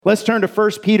Let's turn to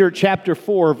 1 Peter chapter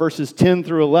 4, verses 10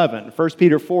 through 11. 1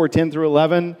 Peter 4, 10 through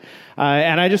 11.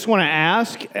 And I just want to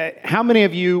ask, how many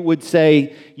of you would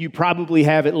say you probably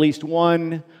have at least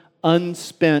one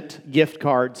unspent gift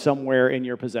card somewhere in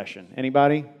your possession?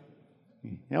 Anybody?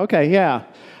 Okay, yeah.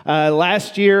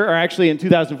 Last year, or actually in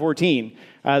 2014,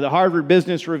 the Harvard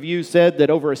Business Review said that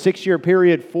over a 6-year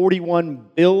period, $41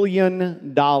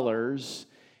 billion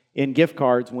in gift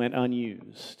cards went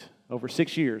unused. Over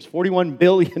 6 years, $41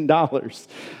 billion.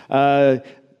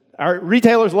 Our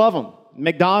retailers love them.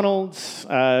 McDonald's,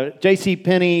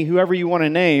 JCPenney, whoever you want to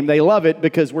name, they love it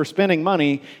because we're spending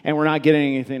money and we're not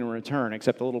getting anything in return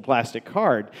except a little plastic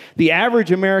card. The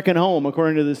average American home,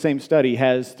 according to the same study,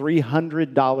 has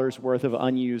 $300 worth of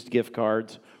unused gift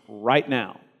cards right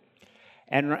now.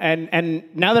 And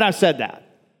now that I've said that,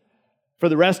 for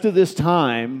the rest of this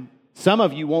time, some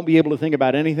of you won't be able to think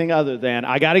about anything other than,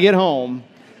 I got to get home,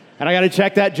 and I got to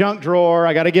check that junk drawer,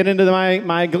 I got to get into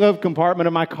my glove compartment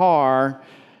of my car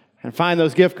and find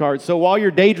those gift cards. So while you're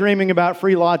daydreaming about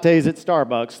free lattes at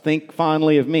Starbucks, think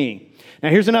fondly of me. Now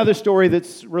here's another story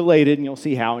that's related, and you'll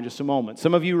see how in just a moment.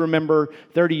 Some of you remember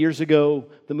 30 years ago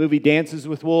the movie Dances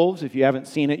with Wolves. If you haven't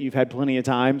seen it, you've had plenty of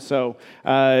time. So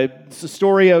it's a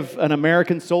story of an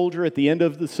American soldier at the end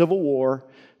of the Civil War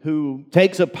who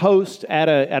takes a post at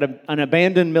an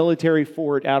abandoned military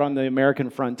fort out on the American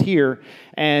frontier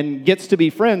and gets to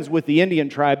be friends with the Indian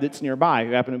tribe that's nearby,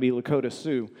 who happen to be Lakota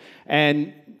Sioux.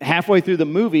 And halfway through the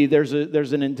movie, there's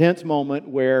an intense moment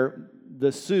where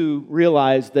the Sioux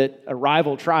realize that a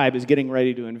rival tribe is getting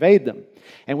ready to invade them.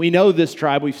 And we know this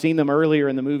tribe. We've seen them earlier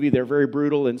in the movie. They're very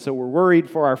brutal, and so we're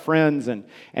worried for our friends. And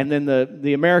then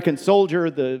the American soldier,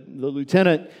 the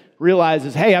lieutenant,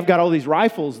 realizes, hey, I've got all these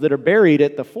rifles that are buried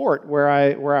at the fort where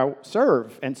I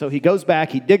serve. And so he goes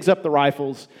back, he digs up the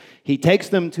rifles, he takes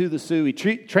them to the Sioux, he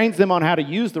trains them on how to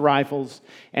use the rifles,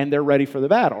 and they're ready for the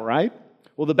battle, right?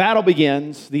 Well, the battle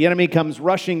begins, the enemy comes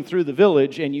rushing through the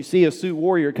village, and you see a Sioux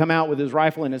warrior come out with his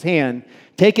rifle in his hand,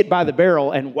 take it by the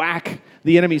barrel, and whack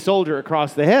the enemy soldier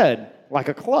across the head like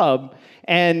a club.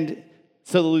 And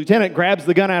so the lieutenant grabs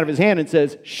the gun out of his hand and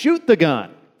says, shoot the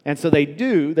gun. And so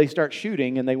they start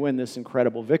shooting, and they win this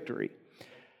incredible victory.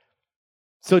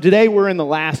 So today we're in the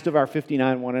last of our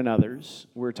 59 one another's.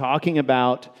 We're talking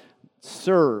about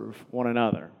serve one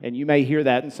another. And you may hear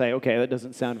that and say, okay, that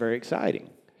doesn't sound very exciting.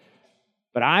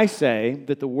 But I say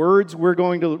that the words we're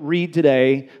going to read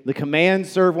today, the command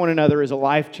serve one another, is a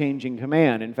life-changing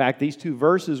command. In fact, these two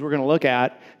verses we're going to look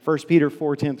at, 1 Peter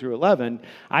 4, 10 through 11,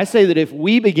 I say that if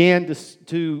we began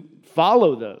to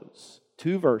follow those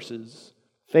two verses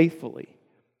faithfully,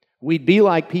 we'd be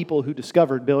like people who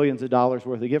discovered billions of dollars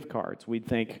worth of gift cards. We'd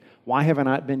think, why haven't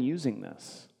I been using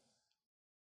this?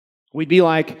 We'd be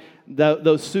like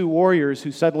those Sioux warriors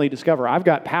who suddenly discover, I've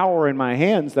got power in my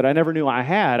hands that I never knew I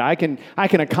had. I can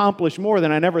accomplish more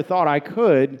than I never thought I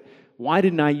could. Why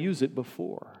didn't I use it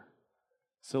before?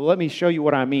 So let me show you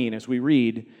what I mean as we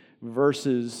read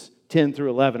verses 10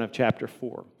 through 11 of chapter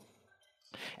 4.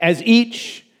 As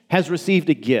each has received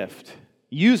a gift,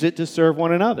 use it to serve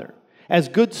one another as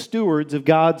good stewards of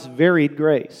God's varied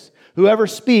grace. Whoever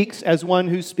speaks as one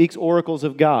who speaks oracles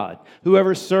of God.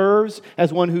 Whoever serves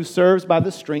as one who serves by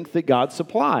the strength that God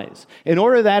supplies, in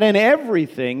order that in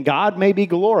everything God may be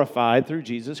glorified through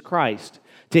Jesus Christ.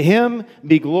 To Him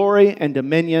be glory and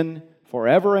dominion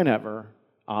forever and ever.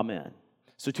 Amen.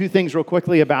 So two things real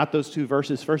quickly about those two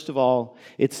verses. First of all,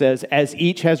 it says, as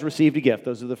each has received a gift.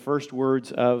 Those are the first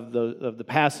words of the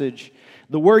passage.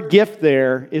 The word gift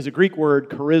there is a Greek word,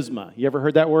 charisma. You ever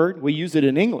heard that word? We use it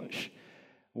in English.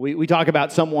 We talk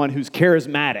about someone who's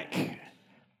charismatic.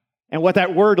 And what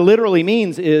that word literally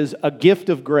means is a gift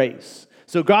of grace.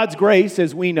 So God's grace,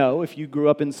 as we know, if you grew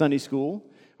up in Sunday school,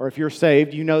 or if you're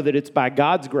saved, you know that it's by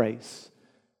God's grace.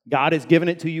 God has given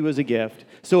it to you as a gift.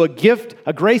 So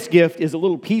a grace gift is a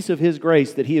little piece of His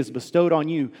grace that He has bestowed on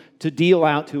you to deal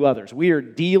out to others. We are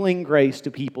dealing grace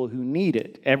to people who need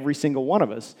it, every single one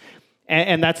of us.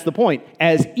 And that's the point.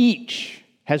 As each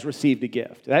has received a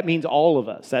gift. That means all of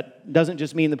us. That doesn't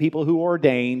just mean the people who are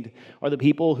ordained or the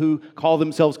people who call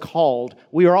themselves called.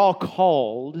 We are all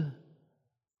called.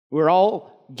 We're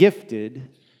all gifted,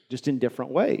 just in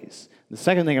different ways. The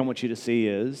second thing I want you to see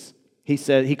is,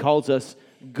 He calls us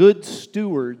good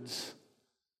stewards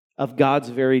of God's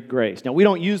varied grace. Now, we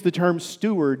don't use the term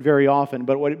steward very often,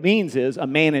 but what it means is a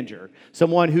manager,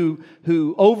 someone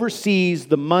who oversees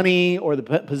the money or the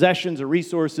possessions or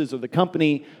resources of the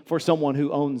company for someone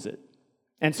who owns it.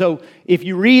 And so, if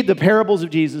you read the parables of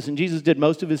Jesus, and Jesus did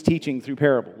most of His teaching through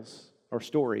parables or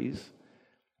stories,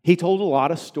 He told a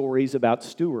lot of stories about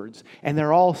stewards, and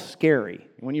they're all scary.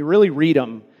 When you really read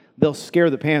them, they'll scare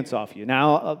the pants off you.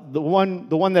 Now, the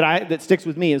one that sticks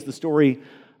with me is the story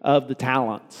of the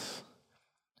talents.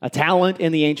 A talent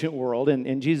in the ancient world,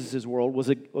 in Jesus' world,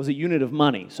 was a unit of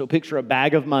money. So picture a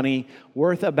bag of money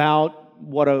worth about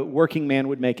what a working man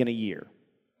would make in a year.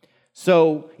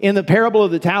 So in the parable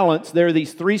of the talents, there are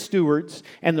these 3 stewards,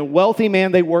 and the wealthy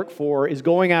man they work for is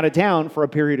going out of town for a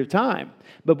period of time.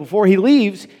 But before he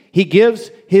leaves, he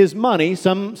gives his money,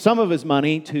 some of his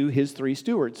money, to his 3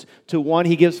 stewards. To one,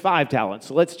 he gives 5 talents.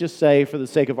 So let's just say, for the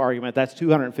sake of argument, that's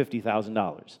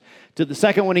 $250,000. To the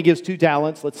second one, he gives 2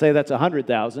 talents. Let's say that's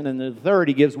 $100,000. And the third,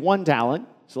 he gives 1 talent.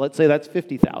 So let's say that's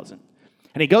 $50,000.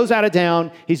 And he goes out of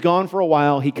town. He's gone for a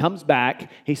while. He comes back.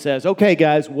 He says, "Okay,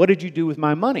 guys, what did you do with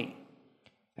my money?"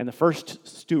 And the first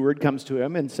steward comes to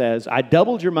him and says, "I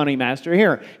doubled your money, master.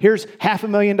 Here's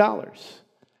 $500,000.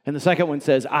 And the second one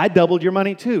says, "I doubled your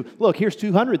money too. Look, here's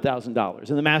 $200,000.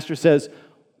 And the master says,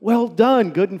 "Well done,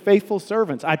 good and faithful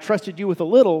servants. I trusted you with a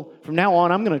little. From now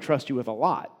on, I'm going to trust you with a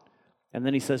lot." And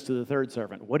then he says to the third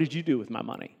servant, "What did you do with my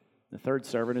money?" The third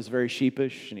servant is very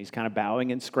sheepish, and he's kind of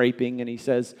bowing and scraping, and he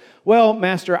says, "Well,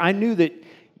 master, I knew that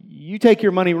you take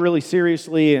your money really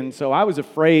seriously, and so I was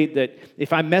afraid that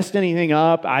if I messed anything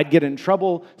up, I'd get in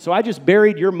trouble. So I just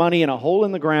buried your money in a hole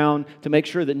in the ground to make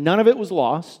sure that none of it was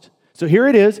lost. So here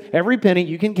it is, every penny,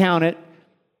 you can count it."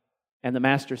 And the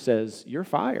master says, "You're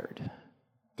fired."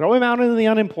 Throw him out into the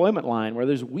unemployment line where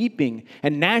there's weeping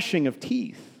and gnashing of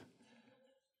teeth.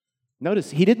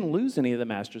 Notice, he didn't lose any of the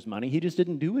master's money. He just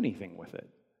didn't do anything with it.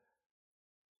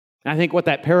 I think what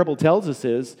that parable tells us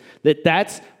is that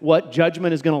that's what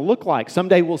judgment is going to look like.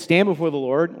 Someday we'll stand before the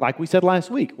Lord, like we said last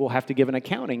week. We'll have to give an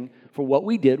accounting for what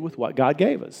we did with what God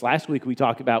gave us. Last week we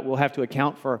talked about we'll have to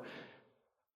account for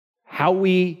how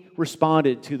we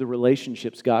responded to the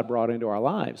relationships God brought into our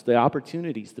lives, the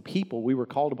opportunities, the people we were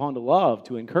called upon to love,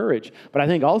 to encourage. But I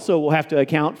think also we'll have to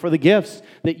account for the gifts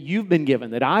that you've been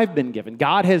given, that I've been given.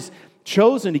 God has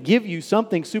chosen to give you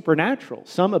something supernatural,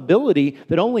 some ability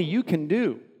that only you can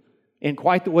do in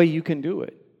quite the way you can do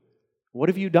it. What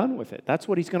have you done with it? That's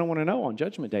what he's going to want to know on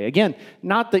Judgment Day. Again,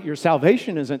 not that your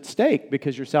salvation is at stake,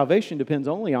 because your salvation depends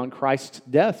only on Christ's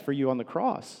death for you on the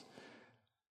cross.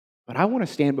 But I want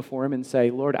to stand before him and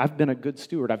say, "Lord, I've been a good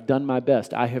steward. I've done my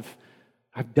best. I've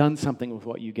done something with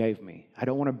what you gave me. I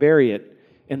don't want to bury it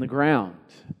in the ground."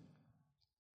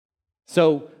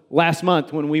 So last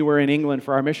month when we were in England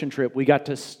for our mission trip, we got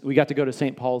to go to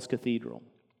St. Paul's Cathedral,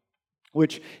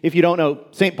 which, if you don't know,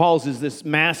 St. Paul's is this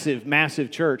massive,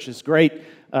 massive church, this great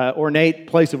ornate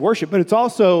place of worship, but it's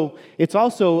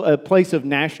also a place of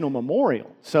national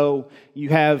memorial. So you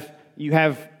have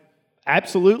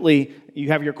absolutely, you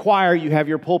have your choir, you have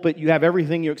your pulpit, you have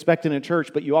everything you expect in a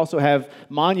church, but you also have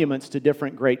monuments to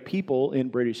different great people in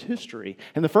British history.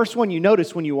 And the first one you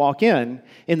notice when you walk in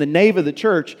the nave of the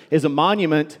church, is a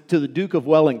monument to the Duke of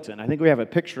Wellington. I think we have a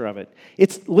picture of it.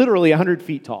 It's literally 100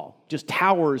 feet tall, just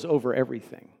towers over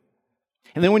everything.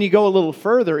 And then when you go a little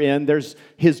further in, there's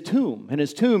his tomb. And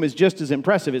his tomb is just as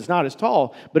impressive. It's not as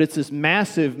tall, but it's this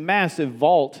massive, massive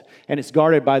vault, and it's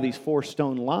guarded by these 4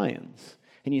 stone lions.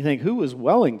 And you think, who was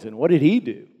Wellington? What did he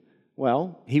do?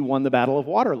 Well, he won the Battle of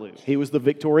Waterloo. He was the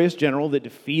victorious general that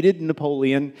defeated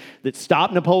Napoleon, that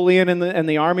stopped Napoleon and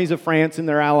the armies of France and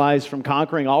their allies from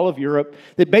conquering all of Europe,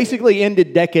 that basically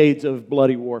ended decades of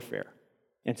bloody warfare.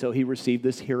 And so he received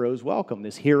this hero's welcome,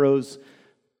 this hero's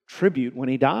tribute when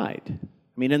he died.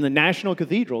 I mean, in the National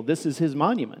Cathedral, this is his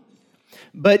monument.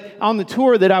 But on the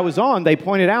tour that I was on, they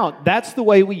pointed out that's the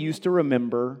way we used to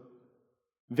remember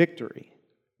victory.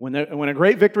 When a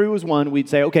great victory was won, we'd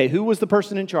say, okay, who was the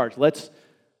person in charge? Let's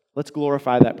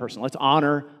glorify that person. Let's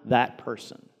honor that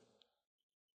person.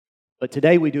 But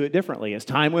today we do it differently. As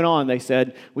time went on, they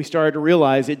said, we started to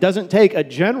realize it doesn't take a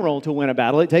general to win a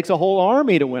battle. It takes a whole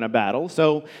army to win a battle.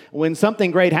 So when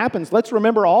something great happens, let's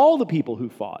remember all the people who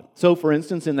fought. So for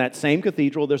instance, in that same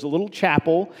cathedral, there's a little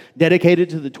chapel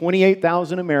dedicated to the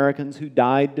 28,000 Americans who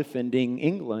died defending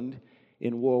England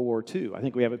in World War II. I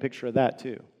think we have a picture of that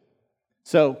too.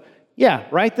 So, yeah,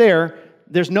 right there,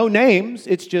 there's no names.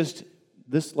 It's just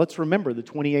this. Let's remember the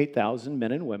 28,000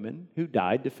 men and women who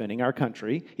died defending our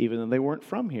country, even though they weren't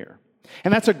from here.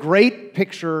 And that's a great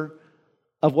picture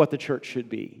of what the church should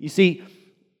be. You see,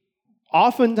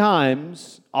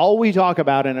 oftentimes, all we talk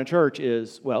about in a church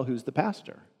is, well, who's the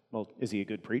pastor? Well, is he a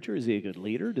good preacher? Is he a good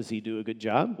leader? Does he do a good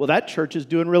job? Well, that church is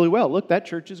doing really well. Look, that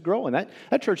church is growing.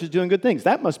 That church is doing good things.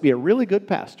 That must be a really good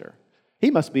pastor. He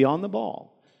must be on the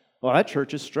ball. Well, that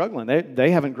church is struggling.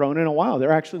 They haven't grown in a while.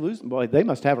 They're actually losing. Boy, they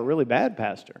must have a really bad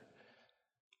pastor.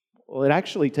 Well, it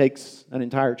actually takes an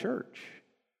entire church.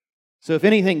 So if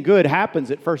anything good happens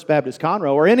at First Baptist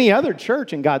Conroe or any other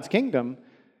church in God's kingdom,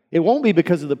 It won't be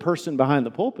because of the person behind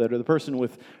the pulpit or the person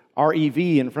with REV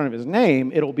in front of his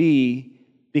name. It'll be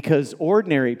because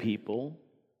ordinary people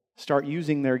start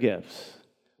using their gifts.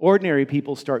 Ordinary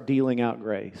people start dealing out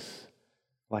grace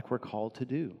like we're called to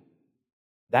do.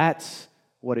 That's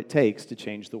what it takes to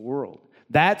change the world.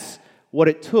 That's what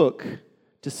it took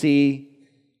to see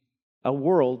a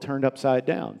world turned upside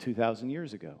down 2,000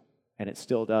 years ago, and it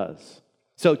still does.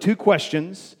 So 2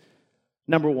 questions.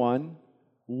 Number 1,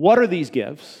 what are these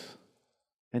gifts?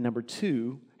 And number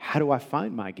 2, how do I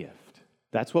find my gift?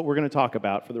 That's what we're going to talk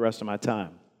about for the rest of my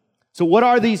time. So what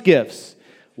are these gifts?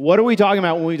 What are we talking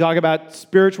about when we talk about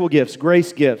spiritual gifts,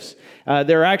 grace gifts?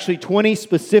 There are actually 20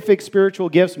 specific spiritual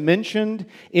gifts mentioned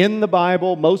in the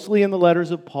Bible, mostly in the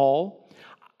letters of Paul.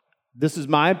 This is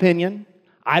my opinion.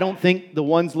 I don't think the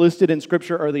ones listed in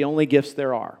Scripture are the only gifts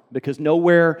there are, because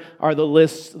nowhere are the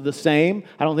lists the same.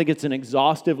 I don't think it's an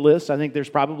exhaustive list. I think there's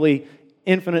probably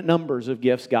infinite numbers of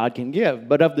gifts God can give.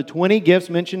 But of the 20 gifts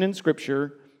mentioned in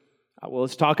Scripture, well,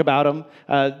 let's talk about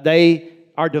them. They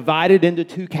are divided into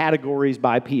 2 categories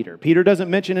by Peter. Peter doesn't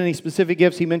mention any specific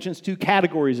gifts. He mentions 2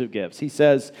 categories of gifts. He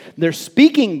says they're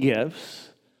speaking gifts.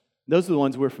 Those are the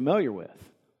ones we're familiar with.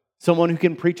 Someone who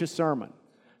can preach a sermon.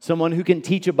 Someone who can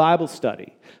teach a Bible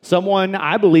study.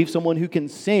 I believe someone who can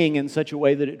sing in such a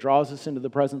way that it draws us into the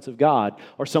presence of God.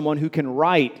 Or someone who can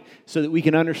write so that we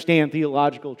can understand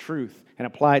theological truth and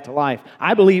apply it to life.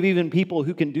 I believe even people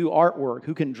who can do artwork,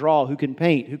 who can draw, who can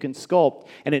paint, who can sculpt,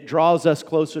 and it draws us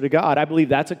closer to God. I believe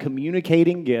that's a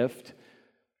communicating gift.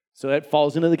 So that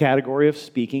falls into the category of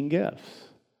speaking gifts.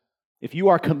 If you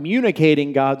are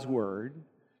communicating God's word,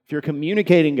 if you're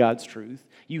communicating God's truth,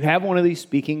 you have one of these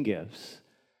speaking gifts.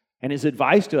 And his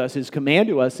advice to us, his command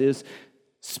to us is,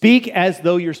 speak as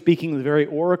though you're speaking the very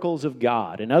oracles of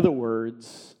God. In other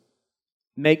words,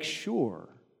 make sure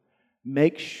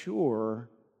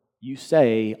you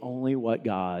say only what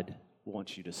God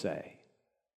wants you to say.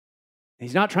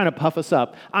 He's not trying to puff us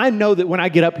up. I know that when I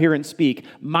get up here and speak,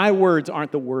 my words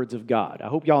aren't the words of God. I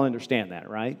hope y'all understand that,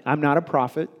 right? I'm not a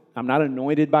prophet. I'm not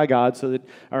anointed by God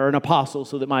or an apostle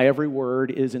so that my every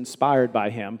word is inspired by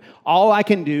Him. All I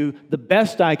can do, the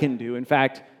best I can do, in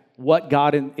fact, what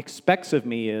God expects of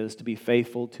me is to be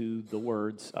faithful to the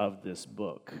words of this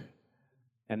book.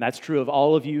 And that's true of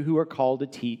all of you who are called to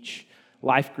teach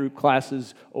life group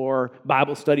classes or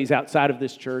Bible studies outside of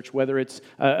this church, whether it's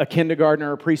a kindergartner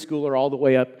or a preschooler all the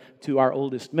way up to our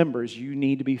oldest members. You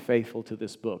need to be faithful to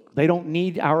this book. They don't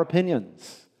need our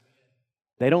opinions.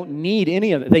 They don't need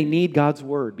any of it. They need God's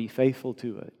word. Be faithful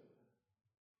to it.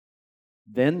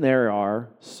 Then there are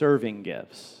serving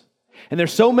gifts. And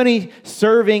there's so many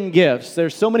serving gifts.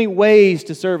 There's so many ways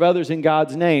to serve others in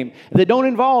God's name that don't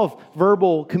involve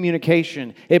verbal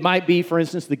communication. It might be, for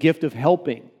instance, the gift of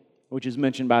helping, which is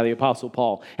mentioned by the Apostle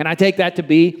Paul. And I take that to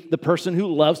be the person who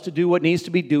loves to do what needs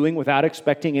to be doing without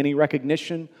expecting any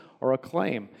recognition or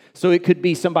acclaim. So it could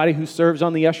be somebody who serves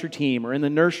on the usher team or in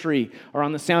the nursery or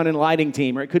on the sound and lighting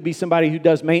team, or it could be somebody who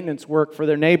does maintenance work for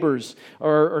their neighbors,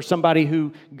 or somebody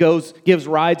who gives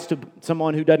rides to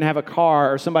someone who doesn't have a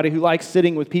car, or somebody who likes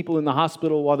sitting with people in the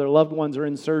hospital while their loved ones are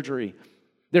in surgery.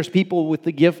 There's people with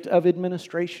the gift of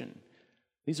administration.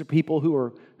 These are people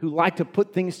who like to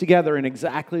put things together in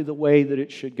exactly the way that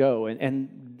it should go.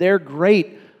 And they're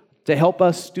great to help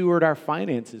us steward our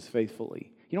finances faithfully.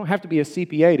 You don't have to be a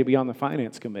CPA to be on the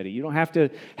finance committee. You don't have to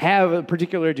have a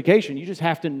particular education. You just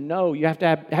have to know. You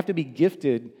have to be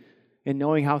gifted in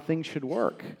knowing how things should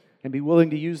work and be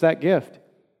willing to use that gift.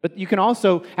 But you can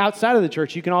also, outside of the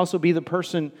church, you can also be the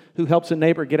person who helps a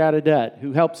neighbor get out of debt,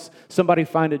 who helps somebody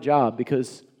find a job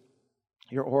because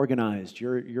you're organized,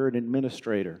 you're an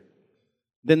administrator.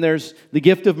 Then there's the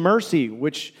gift of mercy,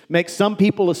 which makes some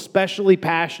people especially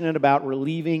passionate about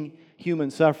relieving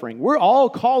human suffering. We're all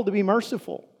called to be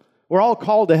merciful. We're all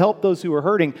called to help those who are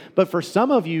hurting. But for some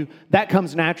of you, that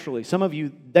comes naturally. Some of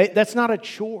you, that's not a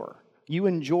chore. You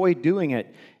enjoy doing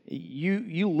it.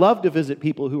 You love to visit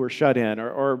people who are shut in,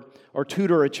 or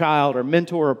tutor a child, or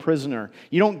mentor a prisoner.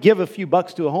 You don't give a few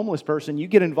bucks to a homeless person. You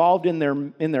get involved in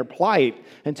their plight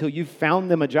until you've found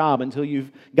them a job, until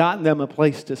you've gotten them a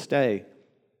place to stay.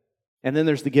 And then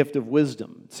there's the gift of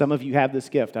wisdom. Some of you have this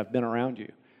gift. I've been around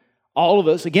you. All of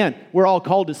us, again, we're all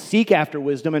called to seek after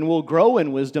wisdom, and we'll grow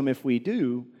in wisdom if we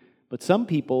do. But some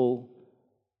people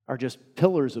are just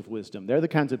pillars of wisdom. They're the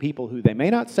kinds of people who they may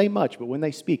not say much, but when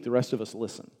they speak, the rest of us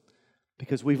listen.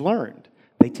 Because we've learned.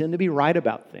 They tend to be right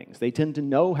about things. They tend to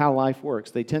know how life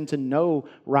works. They tend to know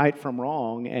right from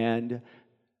wrong, and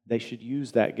they should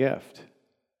use that gift.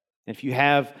 And if you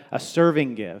have a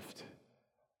serving gift,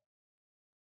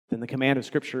 then the command of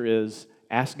Scripture is,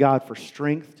 ask God for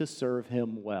strength to serve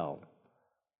Him well.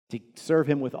 to serve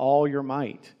Him with all your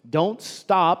might. Don't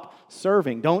stop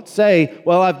serving. Don't say,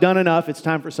 well, I've done enough. It's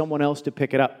time for someone else to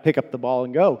pick up the ball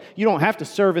and go. You don't have to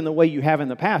serve in the way you have in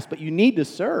the past, but you need to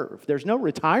serve. There's no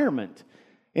retirement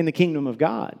in the kingdom of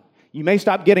God. You may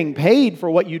stop getting paid for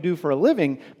what you do for a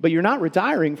living, but you're not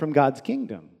retiring from God's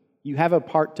kingdom. You have a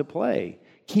part to play.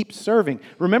 Keep serving.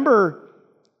 Remember,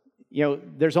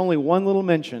 there's only one little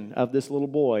mention of this little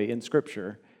boy in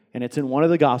Scripture, and it's in one of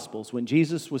the Gospels. When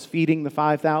Jesus was feeding the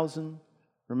 5,000,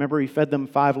 remember He fed them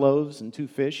 5 loaves and 2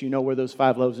 fish. You know where those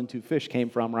 5 loaves and 2 fish came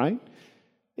from, right?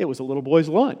 It was a little boy's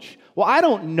lunch. Well, I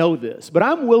don't know this, but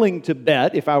I'm willing to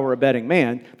bet, if I were a betting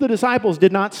man, the disciples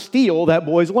did not steal that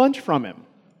boy's lunch from him.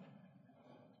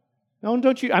 No,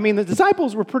 don't you? I mean, the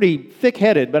disciples were pretty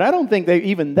thick-headed, but I don't think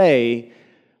they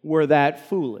were that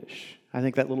foolish. I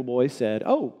think that little boy said,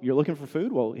 oh, you're looking for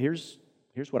food? Well, here's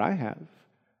what I have.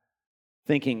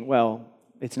 Thinking, well,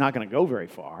 it's not going to go very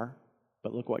far,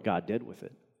 but look what God did with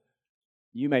it.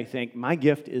 You may think, my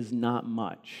gift is not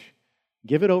much.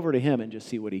 Give it over to Him and just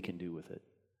see what He can do with it.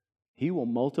 He will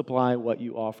multiply what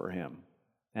you offer Him,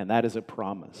 and that is a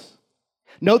promise.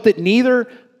 Note that neither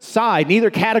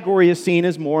category is seen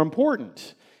as more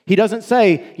important. He doesn't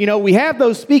say, we have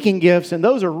those speaking gifts, and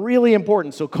those are really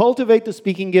important, so cultivate the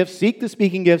speaking gifts, seek the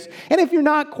speaking gifts, and if you're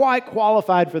not quite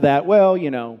qualified for that, well,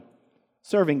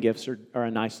 serving gifts are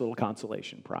a nice little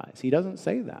consolation prize. He doesn't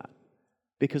say that,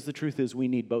 because the truth is we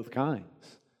need both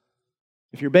kinds.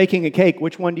 If you're baking a cake,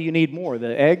 which one do you need more,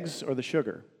 the eggs or the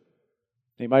sugar?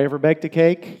 Anybody ever baked a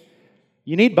cake?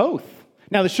 You need both.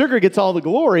 Now, the sugar gets all the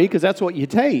glory because that's what you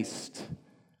taste.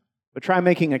 But try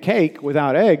making a cake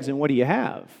without eggs, and what do you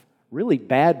have? Really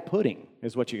bad pudding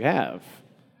is what you have,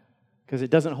 because it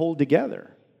doesn't hold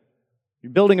together.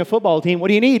 You're building a football team. What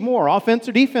do you need more, offense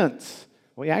or defense?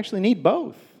 Well, you actually need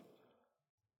both.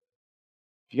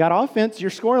 If you got offense, you're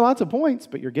scoring lots of points,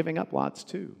 but you're giving up lots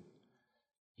too.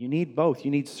 You need both.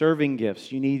 You need serving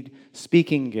gifts. You need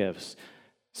speaking gifts.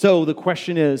 So the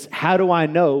question is, how do I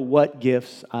know what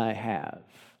gifts I have?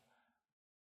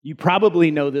 You probably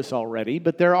know this already,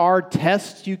 but there are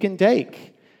tests you can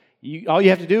take. All you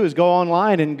have to do is go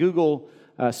online and Google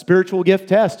spiritual gift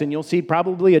test, and you'll see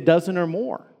probably a dozen or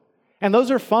more. And those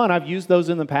are fun. I've used those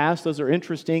in the past. Those are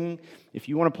interesting. If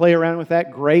you want to play around with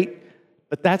that, great.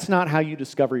 But that's not how you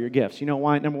discover your gifts. You know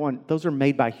why? Number one, those are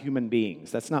made by human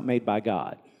beings. That's not made by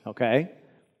God, okay?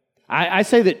 I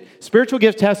say that spiritual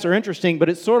gift tests are interesting, but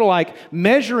it's sort of like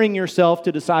measuring yourself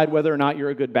to decide whether or not you're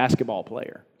a good basketball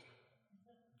player.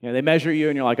 They measure you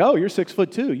and you're like, oh, you're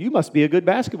 6'2". You must be a good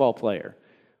basketball player.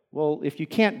 Well, if you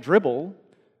can't dribble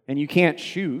and you can't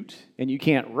shoot and you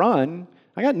can't run,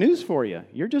 I got news for you.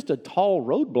 You're just a tall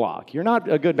roadblock. You're not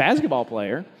a good basketball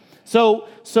player. So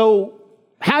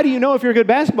how do you know if you're a good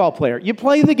basketball player? You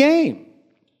play the game.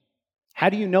 How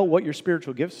do you know what your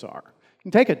spiritual gifts are? You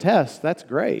can take a test. That's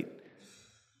great.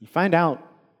 You find out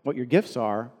what your gifts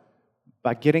are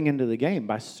by getting into the game,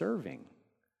 by serving.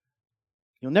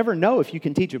 You'll never know if you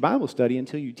can teach a Bible study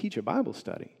until you teach a Bible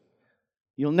study.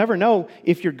 You'll never know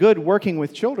if you're good working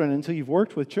with children until you've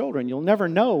worked with children. You'll never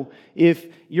know if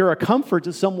you're a comfort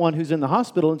to someone who's in the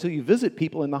hospital until you visit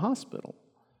people in the hospital.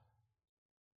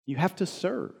 You have to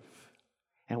serve.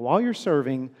 And while you're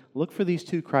serving, look for these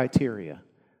 2 criteria.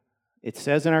 It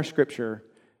says in our scripture,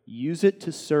 use it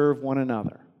to serve one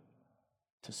another.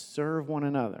 To serve one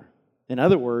another. In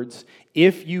other words,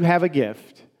 if you have a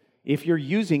gift, if you're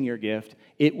using your gift,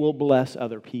 it will bless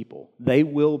other people. They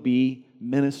will be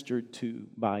ministered to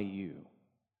by you.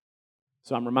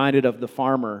 So I'm reminded of the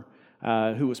farmer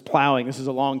who was plowing. This is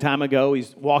a long time ago.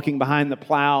 He's walking behind the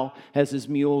plow as his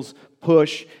mules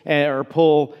push or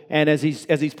pull, and as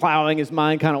he's plowing, his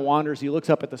mind kind of wanders. He looks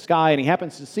up at the sky, and he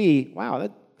happens to see, wow,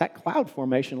 that cloud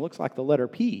formation looks like the letter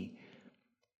P.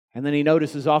 And then he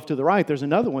notices off to the right, there's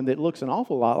another one that looks an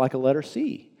awful lot like a letter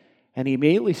C. And he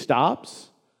immediately stops,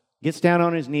 gets down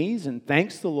on his knees, and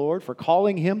thanks the Lord for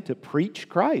calling him to preach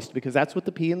Christ, because that's what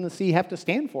the P and the C have to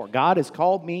stand for. God has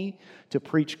called me to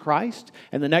preach Christ.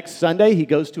 And the next Sunday, he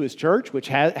goes to his church, which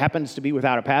happens to be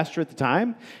without a pastor at the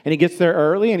time, and he gets there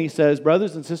early, and he says,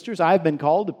 brothers and sisters, I've been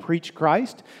called to preach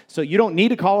Christ, so you don't need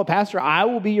to call a pastor. I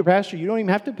will be your pastor. You don't even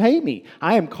have to pay me.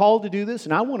 I am called to do this,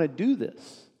 and I want to do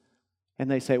this. And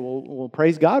they say, well,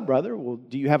 praise God, brother. Well,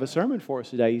 do you have a sermon for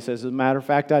us today? He says, as a matter of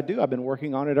fact, I do. I've been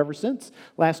working on it ever since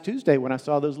last Tuesday when I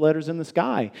saw those letters in the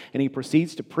sky. And he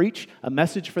proceeds to preach a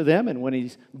message for them. And when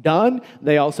he's done,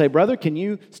 they all say, brother, can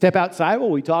you step outside while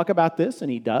we talk about this?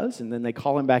 And he does. And then they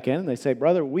call him back in and they say,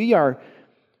 brother, we are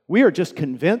just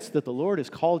convinced that the Lord has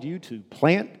called you to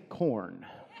plant corn.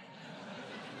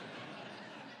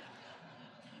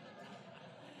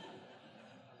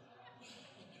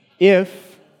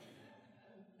 If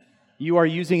you are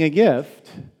using a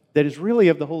gift that is really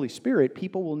of the Holy Spirit,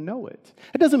 people will know it.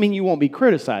 That doesn't mean you won't be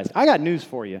criticized. I got news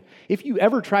for you. If you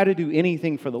ever try to do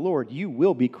anything for the Lord, you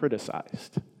will be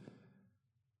criticized.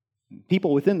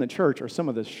 People within the church are some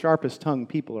of the sharpest tongued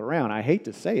people around. I hate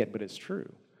to say it, but it's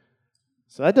true.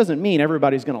 So that doesn't mean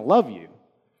everybody's going to love you,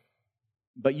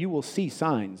 but you will see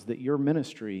signs that your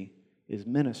ministry is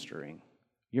ministering.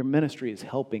 Your ministry is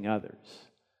helping others.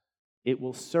 It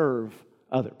will serve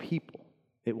other people.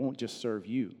 It won't just serve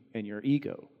you and your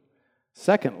ego.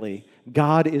 Secondly,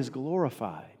 God is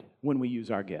glorified when we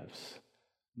use our gifts.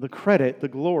 The credit, the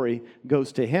glory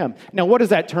goes to Him. Now, what does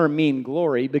that term mean,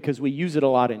 glory? Because we use it a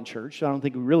lot in church. I don't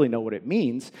think we really know what it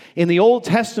means. In the Old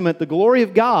Testament, the glory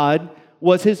of God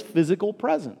was His physical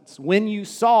presence. When you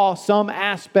saw some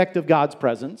aspect of God's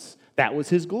presence, that was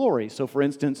His glory. So, for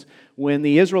instance, when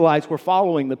the Israelites were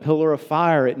following the pillar of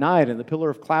fire at night and the pillar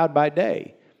of cloud by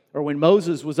day, or when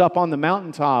Moses was up on the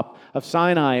mountaintop of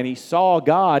Sinai and he saw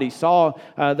God, he saw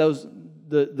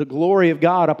the glory of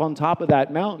God up on top of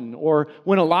that mountain. Or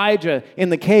when Elijah in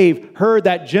the cave heard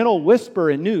that gentle whisper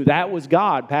and knew that was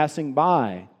God passing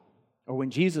by. Or when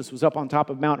Jesus was up on top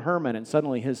of Mount Hermon and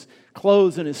suddenly his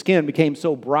clothes and his skin became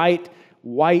so bright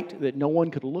white that no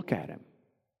one could look at him.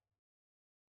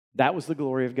 That was the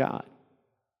glory of God.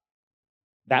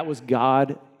 That was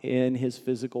God in His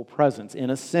physical presence, in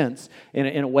a sense,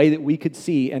 in a way that we could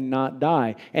see and not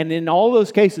die. And in all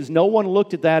those cases, no one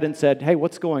looked at that and said, hey,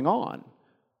 what's going on?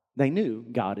 They knew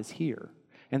God is here.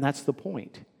 And that's the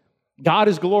point. God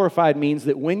is glorified means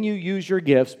that when you use your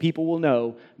gifts, people will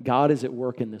know God is at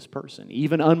work in this person.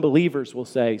 Even unbelievers will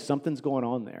say, something's going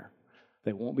on there.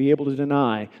 They won't be able to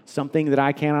deny something that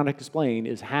I cannot explain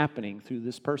is happening through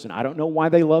this person. I don't know why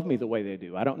they love me the way they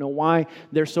do. I don't know why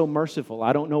they're so merciful.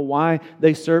 I don't know why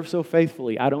they serve so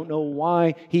faithfully. I don't know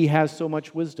why he has so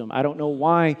much wisdom. I don't know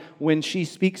why when she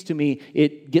speaks to me,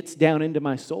 it gets down into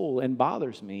my soul and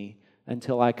bothers me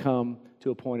until I come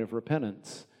to a point of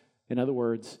repentance. In other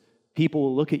words, people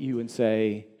will look at you and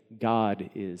say, God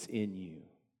is in you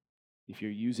if you're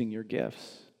using your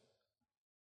gifts.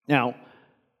 Now,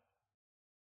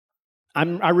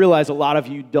 I realize a lot of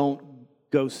you don't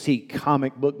go see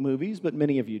comic book movies, but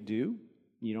many of you do.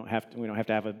 We don't have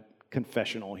to have a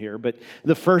confessional here, but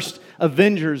the first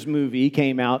Avengers movie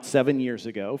came out 7 years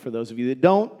ago. For those of you that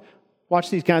don't watch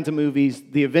these kinds of movies,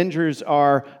 the Avengers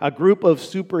are a group of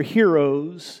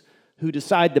superheroes who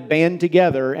decide to band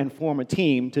together and form a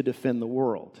team to defend the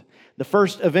world. The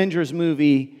first Avengers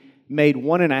movie made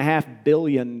 $1.5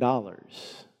 billion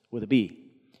with a B.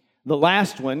 The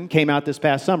last one came out this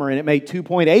past summer, and it made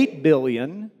 $2.8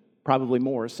 billion, probably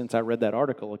more since I read that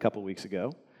article a couple weeks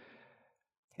ago.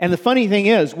 And the funny thing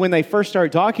is, when they first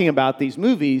started talking about these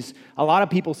movies, a lot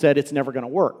of people said it's never going to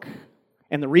work.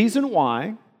 And the reason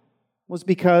why was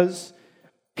because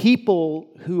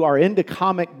people who are into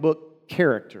comic book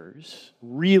characters,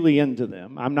 really into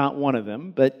them, I'm not one of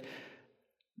them, but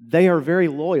they are very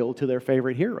loyal to their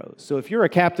favorite heroes. So if you're a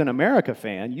Captain America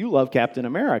fan, you love Captain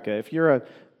America. If you're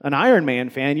an Iron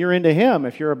Man fan, you're into him.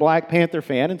 If you're a Black Panther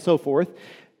fan, and so forth.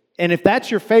 And if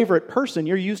that's your favorite person,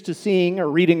 you're used to seeing or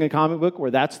reading a comic book where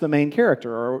that's the main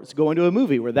character, or going to a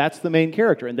movie where that's the main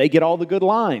character, and they get all the good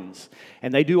lines,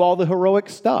 and they do all the heroic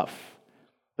stuff.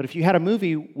 But if you had a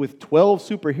movie with 12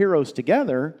 superheroes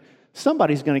together,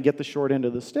 somebody's going to get the short end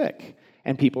of the stick.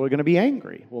 And people are going to be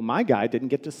angry. Well, my guy didn't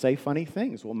get to say funny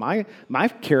things. Well, my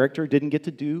character didn't get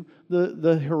to do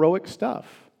the heroic stuff.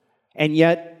 And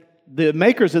yet, the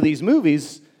makers of these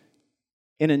movies,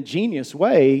 in an ingenious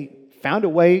way, found a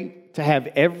way to have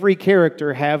every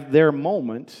character have their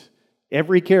moment,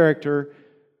 every character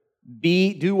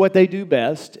do what they do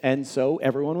best, and so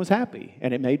everyone was happy,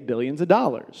 and it made billions of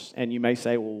dollars. And you may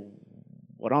say, well,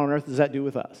 what on earth does that do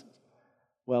with us?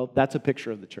 Well, that's a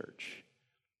picture of the church.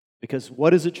 Because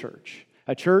what is a church?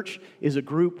 A church is a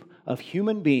group of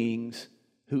human beings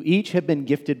who each have been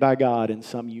gifted by God in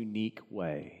some unique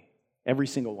way. Every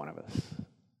single one of us.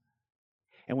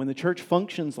 And when the church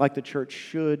functions like the church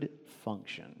should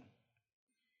function,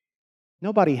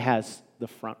 nobody has the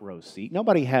front row seat.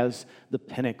 Nobody has the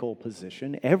pinnacle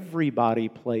position. Everybody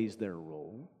plays their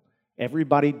role.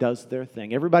 Everybody does their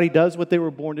thing. Everybody does what they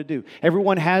were born to do.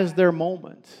 Everyone has their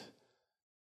moment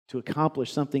to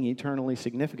accomplish something eternally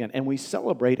significant. And we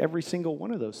celebrate every single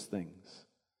one of those things.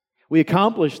 We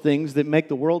accomplish things that make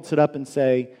the world sit up and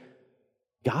say,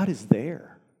 God is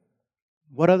there.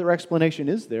 What other explanation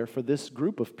is there for this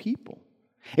group of people?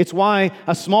 It's why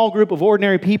a small group of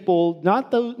ordinary people,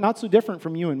 not so different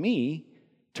from you and me,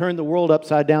 turned the world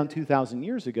upside down 2,000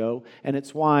 years ago, and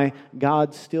it's why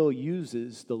God still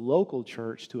uses the local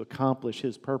church to accomplish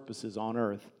His purposes on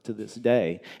earth to this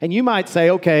day. And you might say,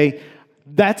 okay,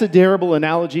 that's a terrible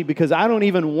analogy because I don't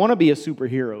even want to be a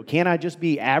superhero. Can't I just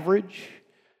be average?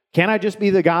 Can't I just be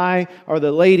the guy or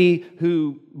the lady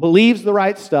who believes the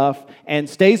right stuff and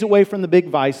stays away from the big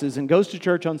vices and goes to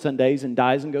church on Sundays and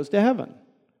dies and goes to heaven?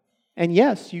 And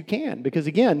yes, you can, because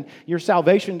again, your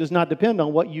salvation does not depend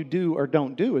on what you do or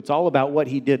don't do. It's all about what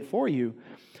He did for you.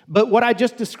 But what I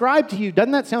just described to you,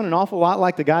 doesn't that sound an awful lot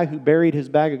like the guy who buried his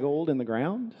bag of gold in the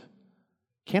ground?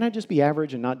 Can't I just be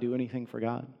average and not do anything for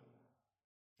God?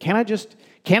 Can't I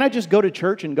just go to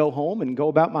church and go home and go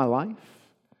about my life?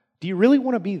 Do you really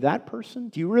want to be that person?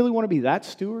 Do you really want to be that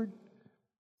steward?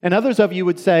 And others of you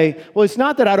would say, well, it's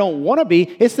not that I don't want to be,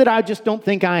 it's that I just don't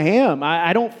think I am.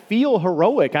 I don't feel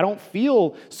heroic. I don't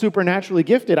feel supernaturally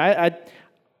gifted.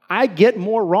 I get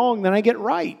more wrong than I get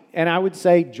right. And I would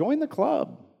say, join the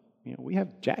club. You know, we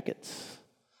have jackets.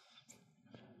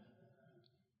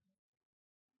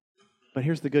 But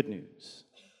here's the good news.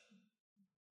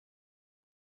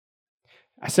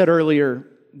 I said earlier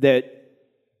that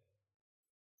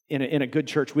in a good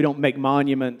church, we don't make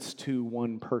monuments to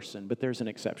one person, but there's an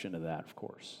exception to that, of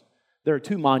course. There are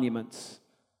two monuments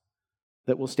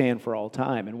that will stand for all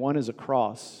time, and one is a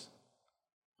cross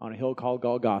on a hill called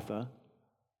Golgotha,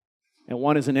 and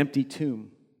one is an empty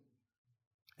tomb.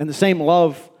 And the same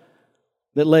love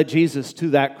that led Jesus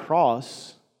to that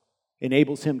cross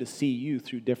enables Him to see you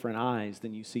through different eyes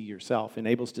than you see yourself,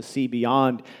 enables to see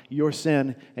beyond your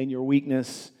sin and your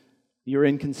weakness, your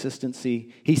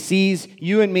inconsistency. He sees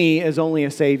you and me as only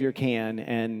a Savior can,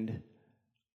 and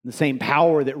the same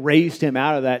power that raised Him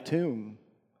out of that tomb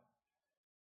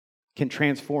can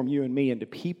transform you and me into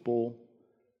people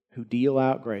who deal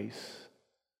out grace,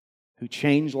 who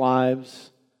change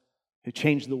lives, who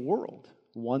change the world,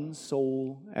 one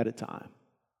soul at a time.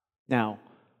 Now,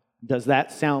 does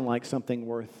that sound like something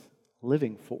worth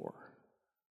living for?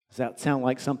 Does that sound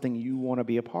like something you want to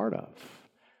be a part of?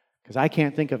 Because I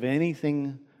can't think of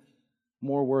anything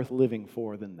more worth living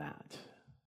for than that.